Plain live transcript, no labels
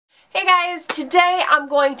guys, today I'm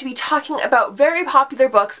going to be talking about very popular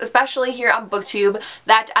books, especially here on BookTube,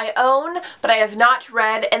 that I own but I have not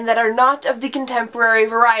read and that are not of the contemporary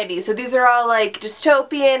variety. So these are all like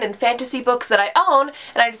dystopian and fantasy books that I own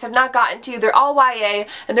and I just have not gotten to. They're all YA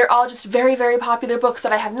and they're all just very, very popular books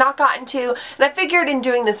that I have not gotten to, and I figured in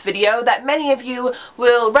doing this video that many of you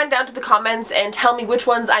will run down to the comments and tell me which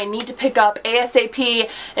ones I need to pick up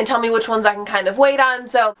ASAP and tell me which ones I can kind of wait on.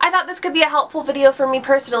 So I thought this could be a helpful video for me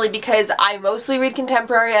personally because I mostly read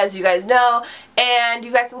contemporary, as you guys know, and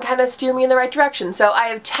you guys can kind of steer me in the right direction. So I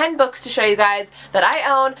have 10 books to show you guys that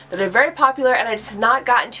I own that are very popular and I just have not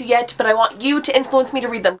gotten to yet, but I want you to influence me to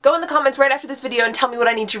read them. Go in the comments right after this video and tell me what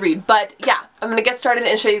I need to read. But yeah, I'm gonna get started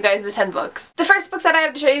and show you guys the 10 books. The first book that I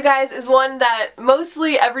have to show you guys is one that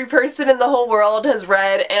mostly every person in the whole world has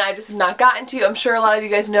read and I just have not gotten to. I'm sure a lot of you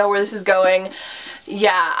guys know where this is going.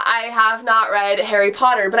 Yeah, I have not read Harry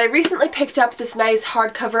Potter, but I recently picked up this nice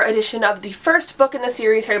hardcover edition of the first book in the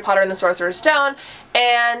series, Harry Potter and the Sorcerer's Stone,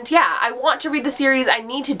 and yeah, I want to read the series. I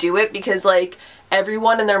need to do it because, like,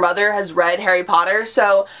 everyone and their mother has read Harry Potter,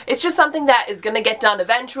 so it's just something that is gonna get done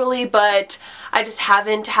eventually, but I just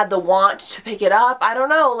haven't had the want to pick it up. I don't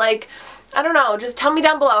know, like, I don't know, just tell me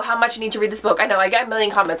down below how much you need to read this book. I know I get a million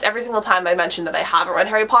comments every single time I mention that I haven't read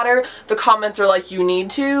Harry Potter. The comments are like, you need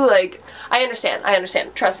to. Like, I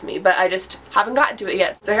understand, trust me, but I just haven't gotten to it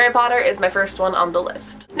yet. So Harry Potter is my first one on the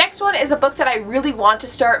list. Next one is a book that I really want to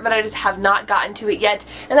start, but I just have not gotten to it yet,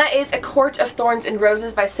 and that is A Court of Thorns and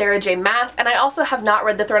Roses by Sarah J. Maas, and I also have not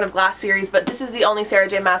read the Throne of Glass series, but this is the only Sarah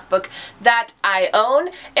J. Maas book that I own,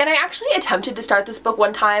 and I actually attempted to start this book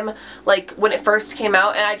one time, like, when it first came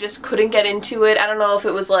out, and I just couldn't get into it. I don't know if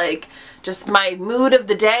it was like just my mood of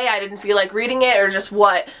the day, I didn't feel like reading it or just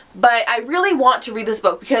what, but I really want to read this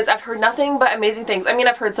book because I've heard nothing but amazing things. I mean,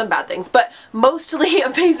 I've heard some bad things, but mostly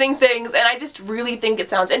amazing things, and I just really think it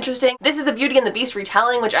sounds interesting. This is a Beauty and the Beast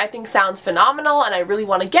retelling, which I think sounds phenomenal, and I really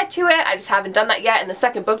want to get to it. I just haven't done that yet, and the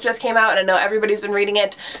second book just came out, and I know everybody's been reading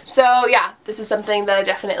it, so yeah, this is something that I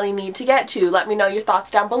definitely need to get to. Let me know your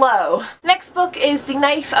thoughts down below. Next book is The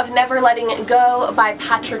Knife of Never Letting Go by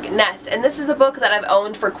Patrick Ness, and this is a book that I've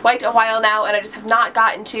owned for quite a while now and I just have not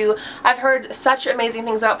gotten to. I've heard such amazing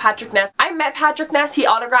things about Patrick Ness. I met Patrick Ness, he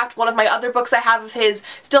autographed one of my other books I have of his,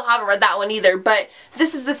 still haven't read that one either, but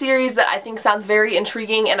this is the series that I think sounds very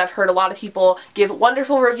intriguing and I've heard a lot of people give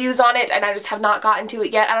wonderful reviews on it and I just have not gotten to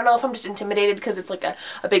it yet. I don't know if I'm just intimidated because it's like a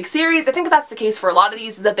big series. I think that's the case for a lot of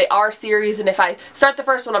these, is that they are series, and if I start the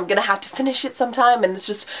first one I'm gonna have to finish it sometime, and it's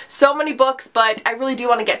just so many books, but I really do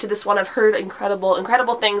want to get to this one. I've heard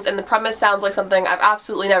incredible things and the premise sounds like something I've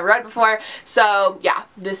absolutely never read before. So yeah,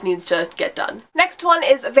 this needs to get done. Next one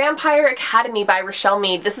is Vampire Academy by Rochelle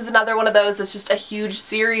Mead. This is another one of those that's just a huge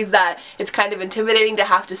series that it's kind of intimidating to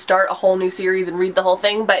have to start a whole new series and read the whole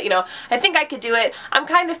thing, but you know, I think I could do it. I'm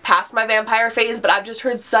kind of past my vampire phase, but I've just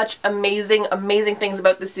heard such amazing things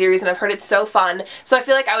about this series and I've heard it's so fun, so I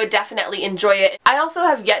feel like I would definitely enjoy it. I also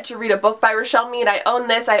have yet to read a book by Rochelle Mead. I own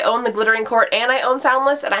this, I own The Glittering Court, and I own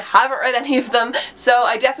Soundless, and I haven't read any of them, so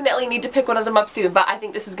I definitely need to pick one of them up soon, but I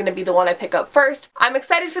think this is going to be the one I pick up first. I'm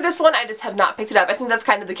excited for this one, I just have not picked it up. I think that's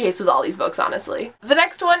kind of the case with all these books, honestly. The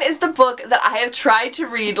next one is the book that I have tried to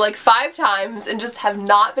read like 5 times and just have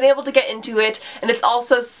not been able to get into it, and it's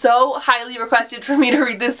also so highly requested for me to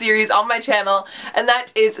read this series on my channel, and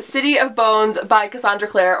that is City of Bones by Cassandra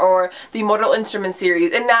Clare, or the Mortal Instruments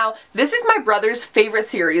series. And now, this is my brother's favorite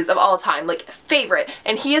series of all time, like favorite,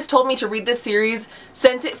 and he has told me to read this series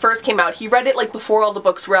since it first came out. He read it like before all the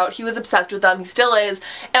books were out, he was obsessed with them, he still is,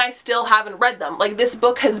 and I still haven't read them. Like, this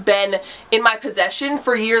book has been in my possession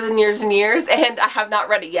for years and years and years, and I have not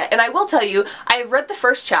read it yet. And I will tell you, I have read the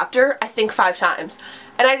first chapter, I think 5 times.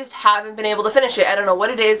 And I just haven't been able to finish it. I don't know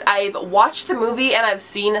what it is. I've watched the movie and I've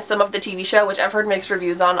seen some of the TV show, which I've heard mixed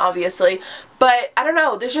reviews on, obviously. But I don't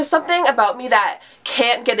know, there's just something about me that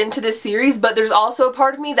can't get into this series, but there's also a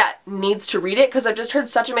part of me that needs to read it because I've just heard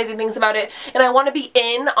such amazing things about it, and I want to be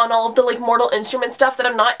in on all of the like Mortal Instruments stuff that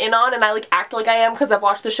I'm not in on, and I like act like I am because I've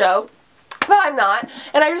watched the show. But I'm not,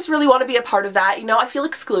 and I just really want to be a part of that, you know, I feel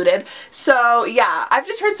excluded. So yeah, I've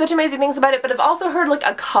just heard such amazing things about it, but I've also heard like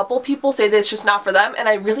a couple people say that it's just not for them, and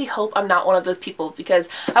I really hope I'm not one of those people because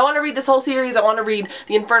I want to read this whole series, I want to read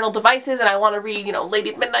The Infernal Devices, and I want to read, you know, Lady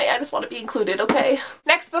at Midnight. I just want to be included, okay?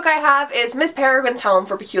 Next book I have is Miss Peregrine's Home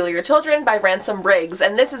for Peculiar Children by Ransom Briggs,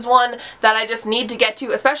 and this is one that I just need to get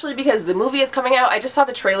to, especially because the movie is coming out. I just saw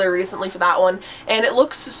the trailer recently for that one, and it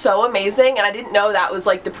looks so amazing, and I didn't know that was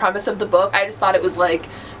like the premise of the book. I just thought it was like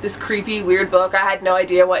this creepy, weird book. I had no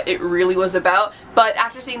idea what it really was about, but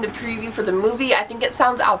after seeing the preview for the movie, I think it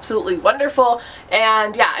sounds absolutely wonderful,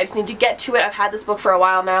 and yeah, I just need to get to it. I've had this book for a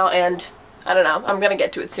while now, and I don't know, I'm gonna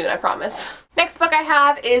get to it soon, I promise. Next book I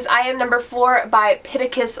have is I Am Number 4 by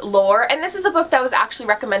LovelyLikeLaura, and this is a book that was actually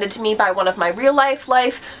recommended to me by one of my real life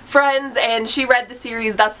friends, and she read the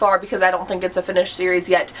series thus far because I don't think it's a finished series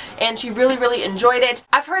yet, and she really enjoyed it.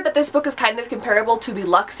 I've heard that this book is kind of comparable to the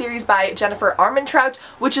Luck series by Jennifer Armentrout,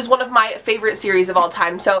 which is one of my favorite series of all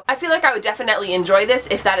time, so I feel like I would definitely enjoy this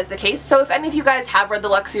if that is the case. So if any of you guys have read the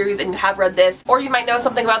Luck series and you have read this, or you might know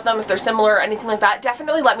something about them if they're similar or anything like that,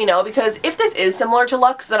 definitely let me know, because if this is similar to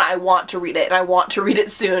Luck's, then I want to read it. And I want to read it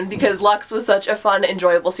soon because Lux was such a fun,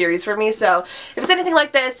 enjoyable series for me, so if it's anything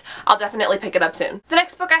like this, I'll definitely pick it up soon. The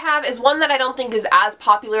next book I have is one that I don't think is as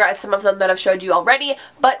popular as some of them that I've showed you already,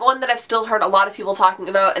 but one that I've still heard a lot of people talking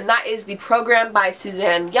about, and that is The Program by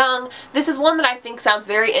Suzanne Young. This is one that I think sounds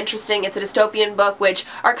very interesting. It's a dystopian book, which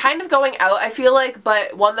are kind of going out, I feel like,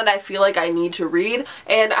 but one that I feel like I need to read,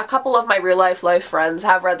 and a couple of my real life friends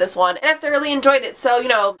have read this one, and I've thoroughly enjoyed it, so, you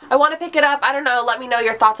know, I want to pick it up. I don't know, let me know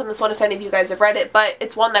your thoughts on this one if any of you guys have read it, but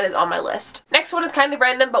it's one that is on my list. Next one is kind of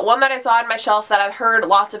random, but one that I saw on my shelf that I've heard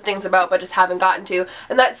lots of things about but just haven't gotten to,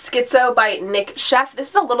 and that's Schizo by Nick Sheff. This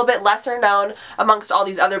is a little bit lesser known amongst all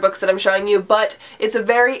these other books that I'm showing you, but it's a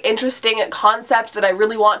very interesting concept that I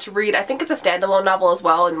really want to read. I think it's a standalone novel as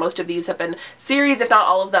well, and most of these have been series, if not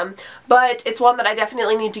all of them, but it's one that I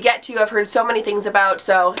definitely need to get to. I've heard so many things about,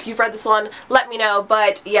 so if you've read this one, let me know,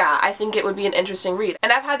 but yeah, I think it would be an interesting read.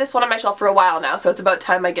 And I've had this one on my shelf for a while now, so it's about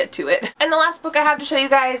time I get to it. And the last book I have to show you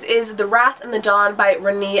guys is The Wrath and the Dawn by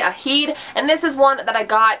Renee Ahid, and this is one that I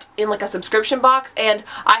got in like a subscription box, and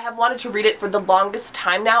I have wanted to read it for the longest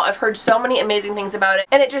time now. I've heard so many amazing things about it,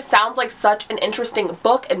 and it just sounds like such an interesting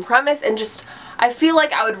book and premise, and just I feel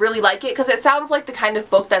like I would really like it because it sounds like the kind of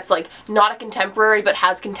book that's like not a contemporary but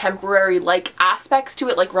has contemporary like aspects to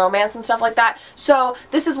it, like romance and stuff like that. So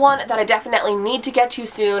this is one that I definitely need to get to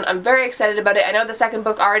soon. I'm very excited about it. I know the second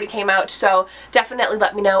book already came out, so definitely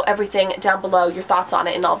let me know everything down below, your thoughts on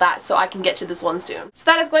it and all that, so I can get to this one soon. So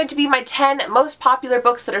that is going to be my 10 most popular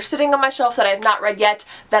books that are sitting on my shelf that I have not read yet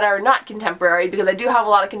that are not contemporary, because I do have a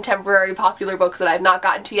lot of contemporary popular books that I have not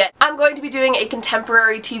gotten to yet. I'm going to be doing a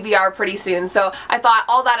contemporary TBR pretty soon, so I thought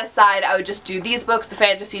all that aside, I would just do these books, the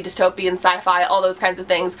fantasy, dystopian, sci-fi, all those kinds of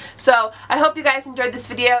things. So I hope you guys enjoyed this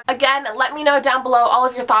video. Again, let me know down below all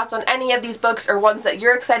of your thoughts on any of these books or ones that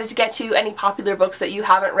you're excited to get to, any popular books that you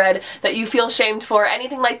haven't read, that you feel shamed for,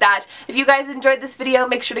 anything like that. If you guys enjoyed this video,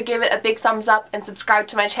 make sure to give it a big thumbs up and subscribe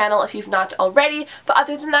to my channel if you've not already. But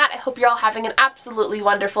other than that, I hope you're all having an absolutely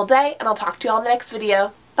wonderful day, and I'll talk to you all in the next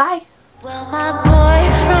video. Bye! Well, my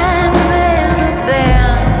boyfriend